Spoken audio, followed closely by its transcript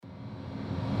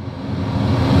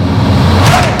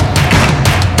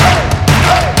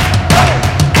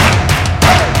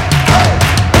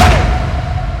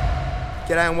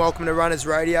G'day and welcome to Runners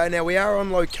Radio. Now we are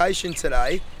on location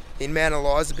today in Mount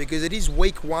Eliza because it is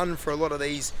week one for a lot of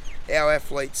our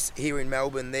athletes here in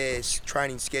Melbourne. Their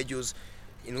training schedules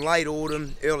in late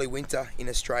autumn, early winter in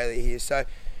Australia here. So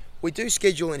we do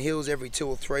schedule in hills every 2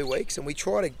 or 3 weeks and we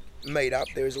try to meet up.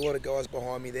 There's a lot of guys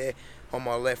behind me there on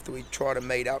my left that we try to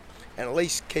meet up and at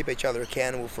least keep each other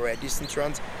accountable for our distance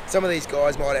runs. Some of these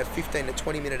guys might have 15 to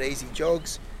 20 minute easy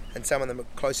jogs, and some of them are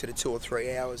closer to 2 or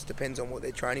 3 hours, depends on what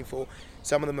they're training for.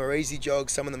 Some of them are easy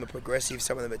jogs, some of them are progressive,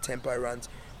 some of them are tempo runs.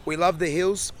 We love the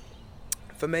hills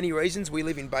for many reasons. We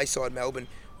live in Bayside, Melbourne,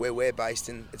 where we're based,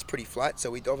 and it's pretty flat,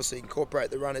 so we obviously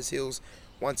incorporate the Runners Hills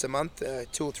once a month,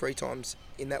 2 or 3 times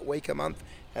in that week a month,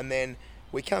 and then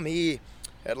we come here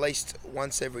at least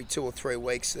once every 2 or 3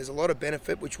 weeks. There's a lot of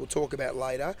benefit, which we'll talk about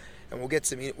later, and we'll get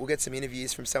some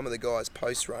interviews from some of the guys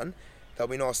post-run. They'll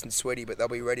be nice and sweaty, but they'll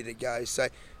be ready to go. So,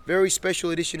 very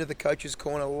special edition of the Coach's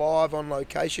Corner live on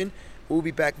location. We'll be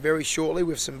back very shortly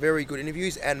with some very good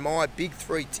interviews and my big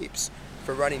 3 tips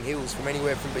for running hills from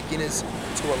anywhere from beginners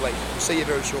to elite. We'll see you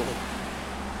very shortly.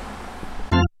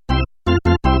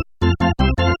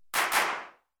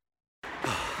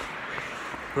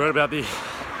 We're at about the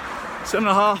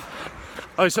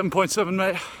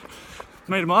 7.7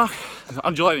 metre mark,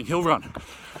 undulating hill run.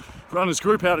 Runners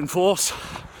group out in force,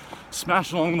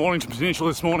 smashed along the Mornington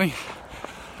Peninsula this morning.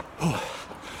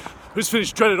 We just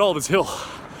finished dreaded Oliver's Hill.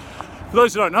 For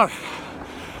those who don't know,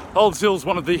 Oliver's Hill is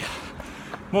one of the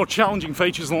more challenging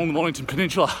features along the Mornington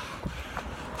Peninsula.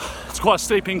 It's quite a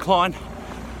steep incline,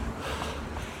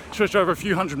 stretched over a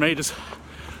few hundred metres,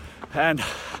 and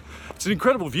it's an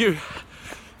incredible view.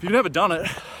 If you've never done it,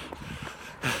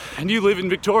 and you live in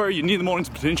Victoria, you're near the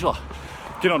Mornington Peninsula,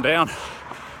 get on down.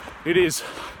 It is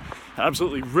an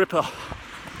absolutely ripper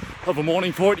of a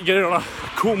morning for it. You get it on a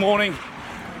cool morning,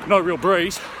 no real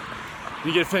breeze.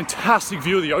 You get a fantastic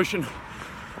view of the ocean.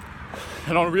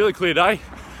 And on a really clear day,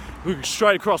 we go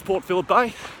straight across Port Phillip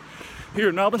Bay here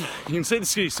in Melbourne. You can see the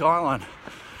city skyline.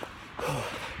 It's an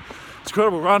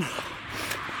incredible run.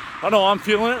 I know I'm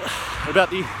feeling it about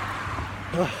the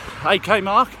 8k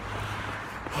mark.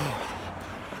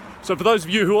 So for those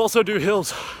of you who also do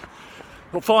hills,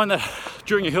 you'll find that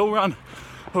during a hill run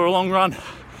or a long run,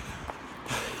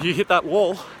 you hit that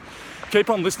wall. Keep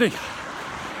on listening.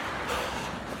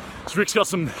 So Rick's got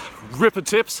some ripper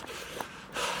tips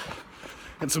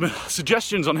and some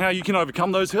suggestions on how you can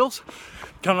overcome those hills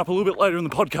coming up a little bit later in the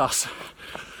podcast.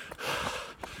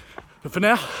 But for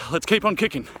now, let's keep on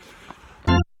kicking.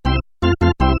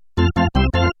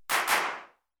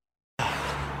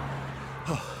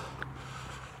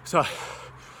 So,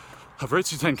 I've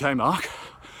reached the 10k mark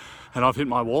and I've hit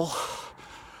my wall.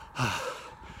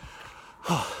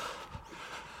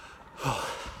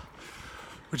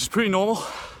 Which is pretty normal.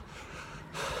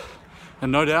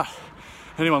 And no doubt,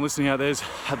 anyone listening out there has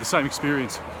had the same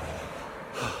experience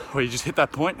where you just hit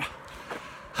that point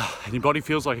and your body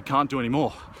feels like it can't do any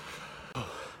more.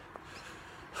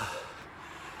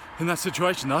 In that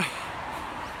situation though,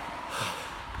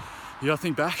 you gotta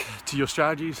think back to your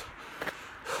strategies,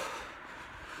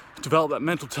 develop that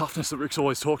mental toughness that Rick's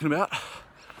always talking about,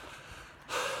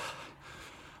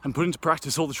 and put into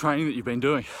practice all the training that you've been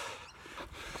doing.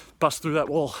 Bust through that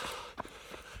wall,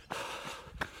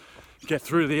 get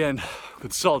through to the end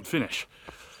with a solid finish.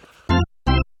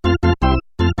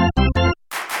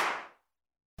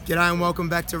 G'day and welcome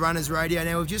back to Runners Radio.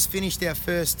 Now we've just finished our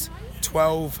first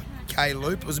 12k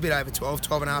loop. It was a bit over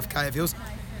 12.5k of hills.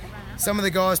 Some of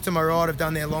the guys to my right have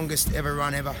done their longest ever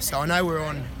run ever. So I know we're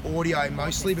on audio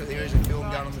mostly, but there is a film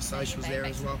going on the socials there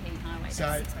as well.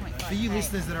 So for you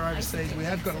listeners that are overseas, we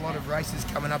have got a lot of races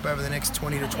coming up over the next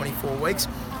 20 to 24 weeks.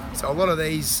 So a lot of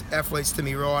these athletes to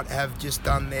me right have just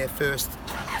done their first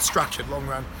structured long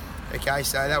run. Okay,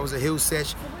 so that was a hill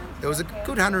sesh. There was a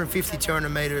good 150, 200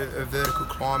 metre of vertical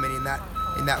climbing in that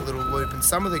little loop. And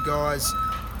some of the guys,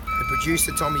 the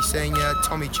producer Tommy Senior,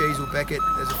 Tommy Cheezel Beckett,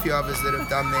 there's a few others that have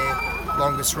done their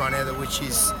longest run ever, which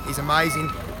is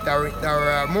amazing. They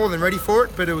were more than ready for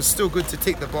it, but it was still good to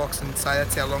tick the box and say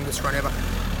that's our longest run ever.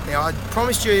 Now, I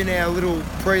promised you in our little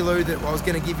prelude that I was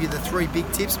going to give you the 3 big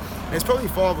tips. There's probably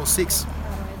 5 or 6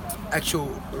 actual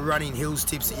running hills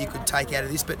tips that you could take out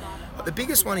of this, but the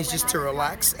biggest one is just to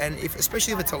relax, and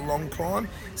especially if it's a long climb.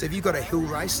 So if you've got a hill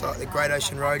race like the Great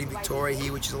Ocean Road in Victoria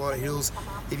here, which is a lot of hills,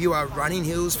 if you are running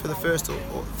hills for the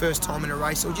first time in a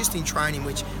race, or just in training,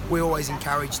 which we always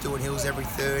encourage doing hills every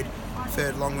third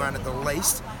long run at the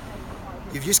least,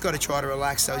 you've just got to try to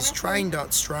relax. So it's train,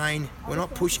 don't strain. We're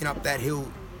not pushing up that hill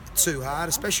too hard,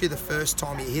 especially the first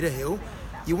time you hit a hill.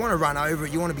 you want to run over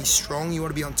it, you want to be strong, you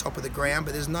want to be on top of the ground,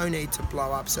 but there's no need to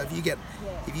blow up. So if you get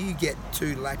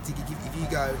too lactic, if you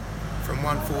go from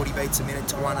 140 beats a minute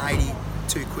to 180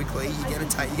 too quickly,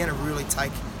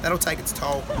 that'll take its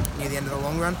toll near the end of the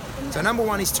long run. So number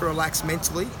one is to relax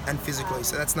mentally and physically.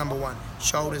 So that's number one.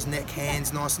 Shoulders, neck,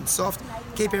 hands, nice and soft.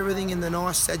 Keep everything in the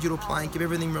nice sagittal plane. Keep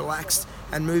everything relaxed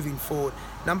and moving forward.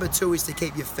 Number two is to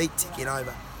keep your feet ticking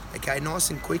over. Okay, nice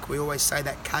and quick. We always say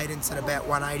that cadence at about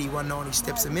 180, 190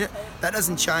 steps a minute. That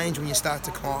doesn't change when you start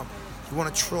to climb. You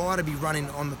want to try to be running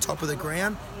on the top of the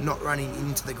ground, not running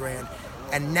into the ground.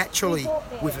 And naturally,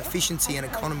 with efficiency and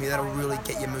economy, that'll really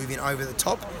get you moving over the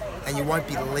top, and you won't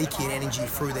be leaking energy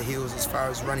through the heels as far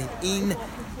as running in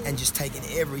and just taking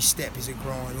every step is a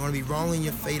grind. You want to be rolling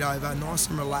your feet over, nice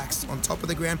and relaxed on top of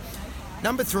the ground.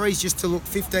 Number three is just to look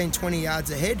 15, 20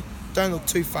 yards ahead. Don't look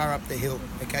too far up the hill,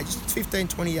 okay? Just 15,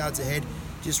 20 yards ahead.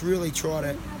 Just really try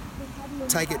to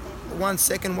take it 1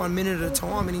 second, 1 minute at a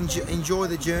time and enjoy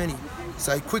the journey.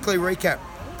 So quickly recap.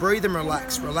 Breathe and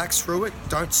relax. Relax through it.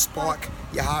 Don't spike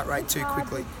your heart rate too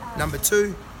quickly. Number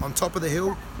two, on top of the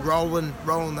hill, rolling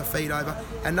the feet over.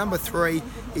 And number three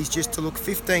is just to look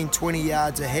 15, 20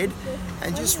 yards ahead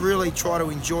and just really try to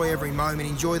enjoy every moment,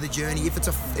 enjoy the journey. If it's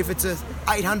a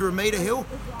 800 metre hill,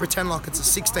 pretend like it's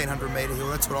a 1600 metre hill.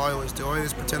 That's what I always do. I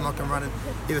always pretend like I'm running,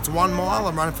 if it's 1 mile,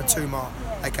 I'm running for 2 mile.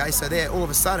 Okay, so there, all of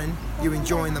a sudden, you're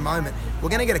enjoying the moment. We're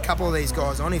going to get a couple of these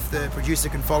guys on if the producer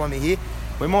can follow me here.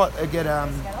 We might get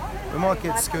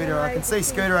Scooter. I can see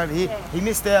Scooter over here. He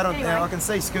missed out on. I can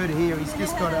see Scooter here.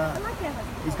 He's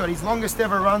got his longest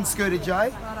ever run. Scooter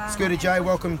J. Scooter J.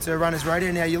 Welcome to Runners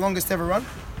Radio. Now your longest ever run?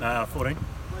 14.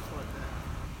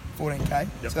 14k. Yep.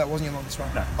 So that wasn't your longest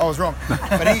run. No. I was wrong.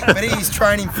 but he's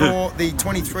training for the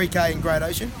 23k in Great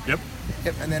Ocean. Yep.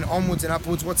 Yep. And then onwards and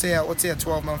upwards. What's our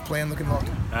 12-month plan looking like?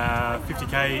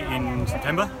 50k in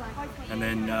September, and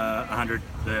then 100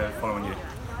 the following year.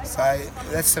 So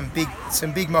that's some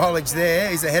big mileage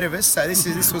there. He's ahead of us. So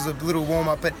this was a little warm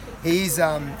up, but he's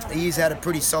had a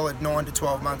pretty solid 9 to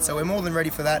 12 months. So we're more than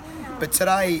ready for that. But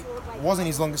today wasn't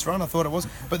his longest run. I thought it was.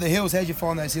 But the hills, how'd you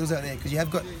find those hills out there? Because you have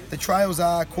got the trails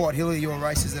are quite hilly. Your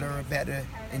races that are about to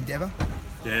endeavour.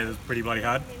 Yeah, it was pretty bloody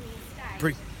hard.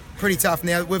 Pretty tough.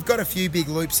 Now we've got a few big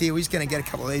loops here. We're just going to get a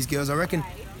couple of these girls. I reckon.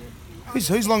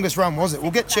 Whose longest run was it?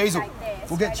 We'll get Cheezel.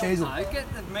 No,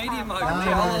 get the medium over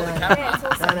there, hold the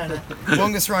camera. No.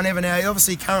 Longest run ever now.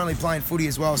 Obviously currently playing footy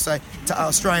as well, so to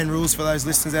Australian rules for those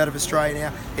listeners out of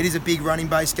Australia now. It is a big running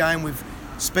based game. We've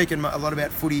spoken a lot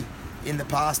about footy in the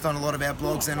past on a lot of our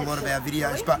blogs and a lot of our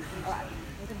videos, but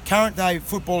current day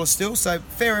football is still, so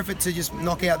fair effort to just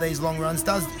knock out these long runs.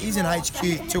 Is in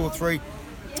HQ 2 or 3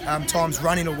 times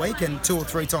running a week and 2 or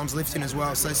 3 times lifting as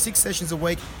well. So 6 sessions a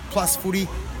week plus footy,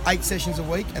 8 sessions a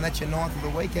week, and that's your 9th of the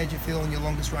week. How'd you feel on your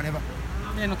longest run ever?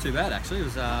 Yeah, not too bad actually. It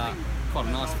was quite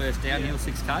a nice first downhill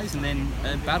 6Ks and then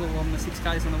a battle on the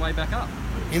 6Ks on the way back up.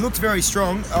 He looked very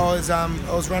strong. I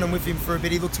was running with him for a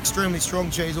bit. He looked extremely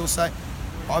strong, Cheese. Also,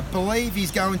 I believe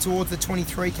he's going towards the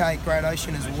 23k at Great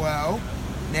Ocean as well.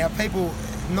 Now,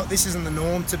 this isn't the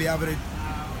norm to be able to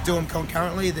do them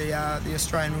concurrently, the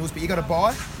Australian rules, but you got to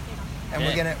buy, and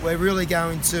we're really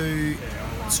going to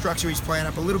structure his plan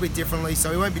up a little bit differently. So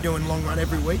he won't be doing long run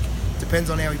every week. Depends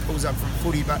on how he pulls up from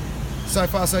footy, but so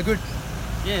far so good.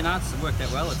 Yeah, no, it's worked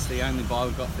out well. It's the only buy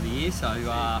we've got for the year, so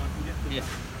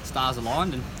stars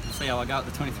aligned, and we'll see how I go at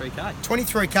the 23k.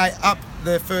 23k up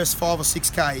the first 5 or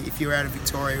 6k if you're out of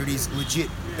Victoria. It is legit.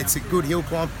 It's a good hill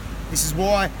climb. This is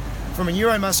why, from a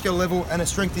neuromuscular level and a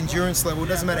strength endurance level, it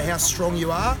doesn't matter how strong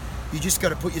you are, you just got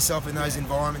to put yourself in those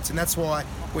environments, and that's why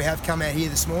we have come out here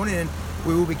this morning, and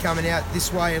we will be coming out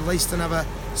this way at least another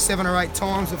 7 or 8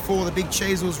 times before the big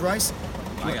Cheezels race.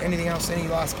 Okay. Anything else, any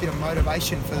last bit of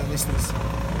motivation for the listeners?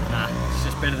 Nah, it's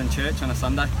just better than church on a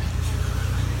Sunday.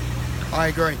 I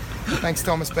agree. Thanks,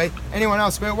 Thomas B. Anyone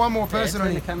else? We have one more person on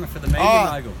the here. camera for the medium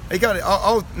mogul. He got it.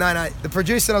 No. The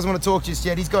producer doesn't want to talk just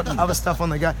yet. He's got other stuff on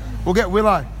the go. We'll get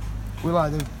Willow.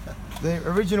 Willow, the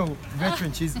original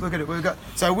veteran. Look at it. We've got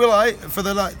Willow, for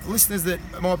the listeners that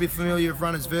might be familiar with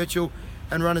Runners Virtual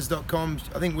and Runners.com.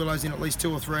 I think Willow's in at least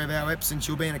 2 or 3 of our eps, and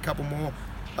she'll be in a couple more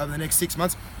over the next 6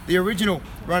 months. The original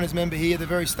Runners member here, the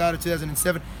very start of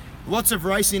 2007. Lots of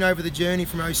racing over the journey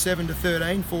from 07 to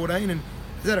 13, 14, and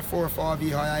he's had a 4 or 5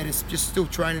 year hiatus, just still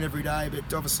training every day,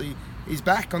 but obviously he's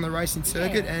back on the racing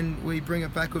circuit, and we bring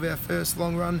it back with our first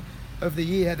long run of the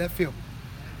year. How'd that feel?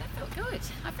 That felt good.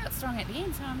 I felt strong at the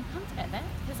end, so I'm pumped about that,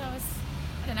 because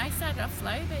I started off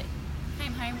slow, but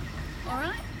came home all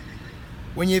right.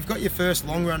 When you've got your first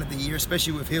long run of the year,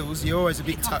 especially with hills, you're always a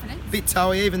bit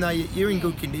toughy, even though you're in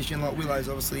good condition, like Willow's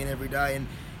obviously in every day, and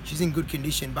she's in good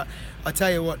condition. But I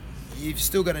tell you what, you've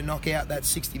still got to knock out that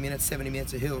 60 minutes, 70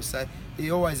 minutes of hills. So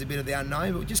there's always a bit of the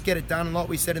unknown, but we'll just get it done. Like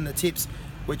we said in the tips,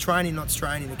 we're training, not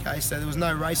straining, okay? So there was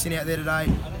no racing out there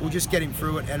today. We'll just get him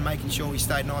through it and making sure we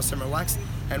stayed nice and relaxed.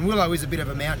 And Willow is a bit of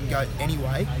a mountain goat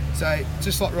anyway, so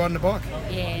just like riding a bike.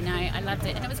 Yeah, no, I loved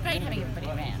it. And it was great having everybody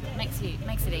around. It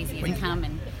makes it easier to come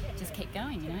and just keep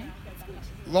going, you know? It's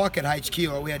good. Like at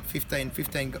HQ, we had 15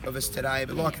 of us today,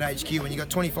 but like at HQ, when you've got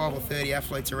 25 or 30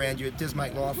 athletes around you, it does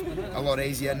make life a lot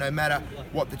easier, no matter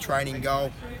what the training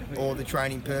goal or the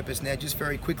training purpose. Now, just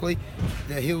very quickly,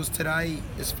 the hills today,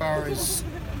 as far as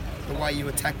the way you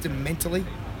attacked them mentally?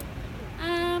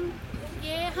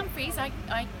 Yeah, Humphreys, I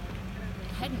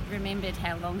hadn't remembered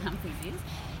how long Humphreys is.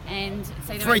 And so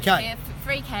there 3K. There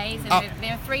are 3Ks and Up.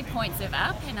 there are 3 points of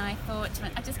up, and I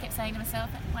just kept saying to myself,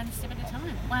 one step at a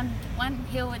time, one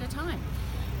hill at a time,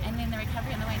 and then the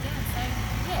recovery on the way down. So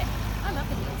yeah, I love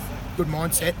the hills. Good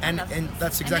mindset, and Love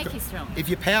that's hills. And exactly. make you strong. If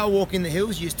you power walk in the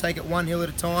hills, you just take it one hill at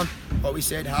a time. Like we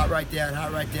said, heart rate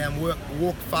down,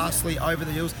 walk fastly over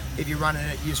the hills. If you're running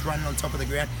it, you're just running on top of the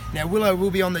ground. Now Willow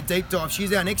will be on the deep dive.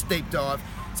 She's our next deep dive.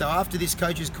 So after this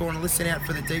coach's corner, listen out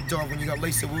for the deep dive when you got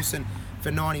Lisa Wilson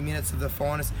for 90 minutes of the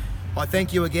finest. I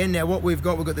thank you again. Now what we've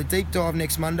got the deep dive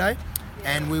next Monday,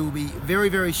 and we will be very,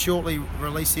 very shortly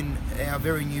releasing our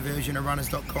very new version of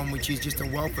runners.com, which is just a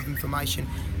wealth of information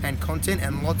and content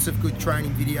and lots of good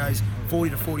training videos,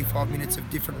 40 to 45 minutes of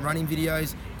different running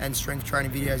videos and strength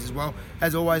training videos as well.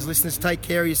 As always, listeners, take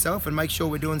care of yourself and make sure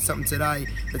we're doing something today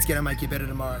that's going to make you better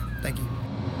tomorrow. Thank you.